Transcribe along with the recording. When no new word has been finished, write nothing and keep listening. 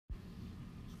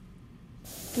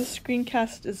This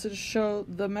screencast is to show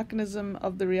the mechanism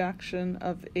of the reaction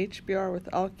of HBr with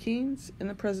alkenes in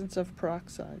the presence of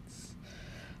peroxides.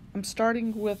 I'm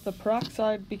starting with the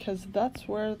peroxide because that's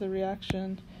where the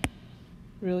reaction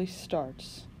really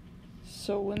starts.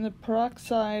 So when the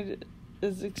peroxide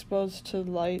is exposed to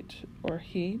light or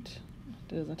heat,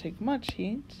 it doesn't take much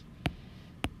heat,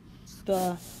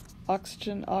 the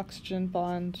oxygen-oxygen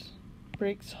bond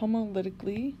breaks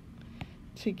homolytically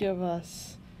to give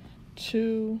us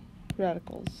two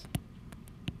radicals.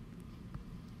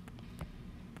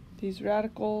 These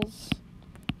radicals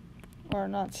are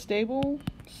not stable,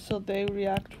 so they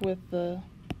react with the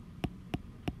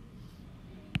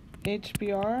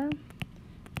HBr,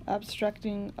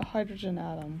 abstracting a hydrogen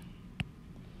atom.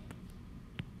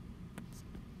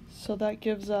 So that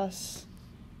gives us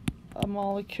a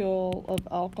molecule of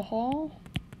alcohol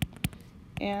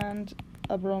and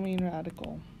a bromine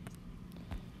radical.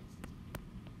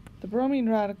 The bromine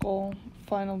radical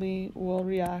finally will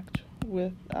react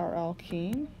with our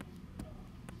alkene.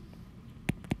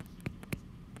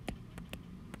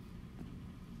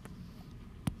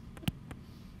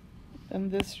 And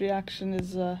this reaction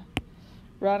is a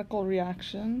radical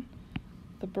reaction.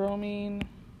 The bromine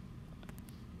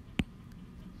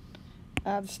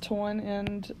adds to one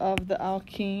end of the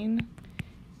alkene.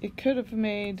 It could have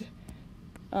made,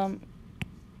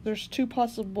 there's two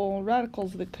possible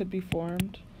radicals that could be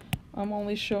formed. I'm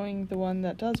only showing the one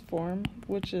that does form,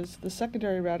 which is the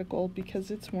secondary radical,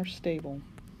 because it's more stable.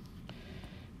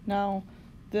 Now,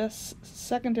 this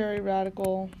secondary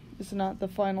radical is not the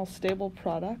final stable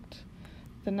product.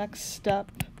 The next step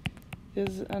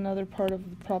is another part of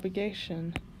the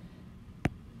propagation.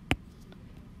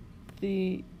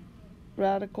 The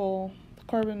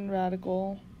carbon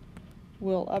radical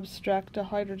will abstract a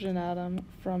hydrogen atom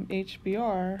from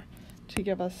HBr to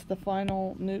give us the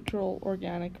final neutral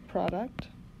organic product,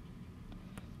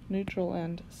 neutral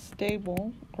and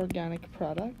stable organic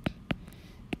product,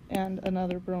 and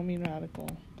another bromine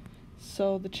radical.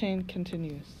 So the chain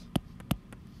continues.